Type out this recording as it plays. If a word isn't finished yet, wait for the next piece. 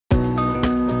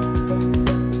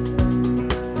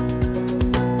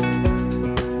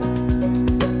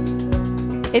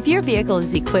If your vehicle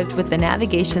is equipped with the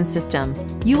navigation system,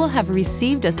 you will have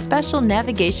received a special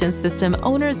navigation system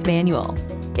owner's manual.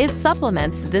 It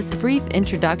supplements this brief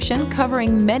introduction,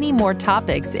 covering many more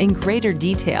topics in greater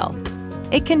detail.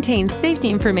 It contains safety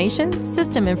information,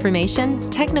 system information,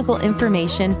 technical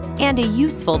information, and a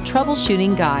useful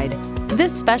troubleshooting guide.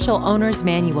 This special owner's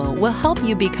manual will help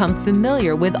you become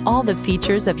familiar with all the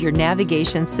features of your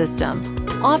navigation system,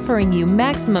 offering you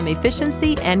maximum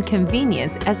efficiency and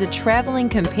convenience as a traveling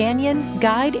companion,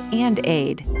 guide, and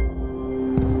aid.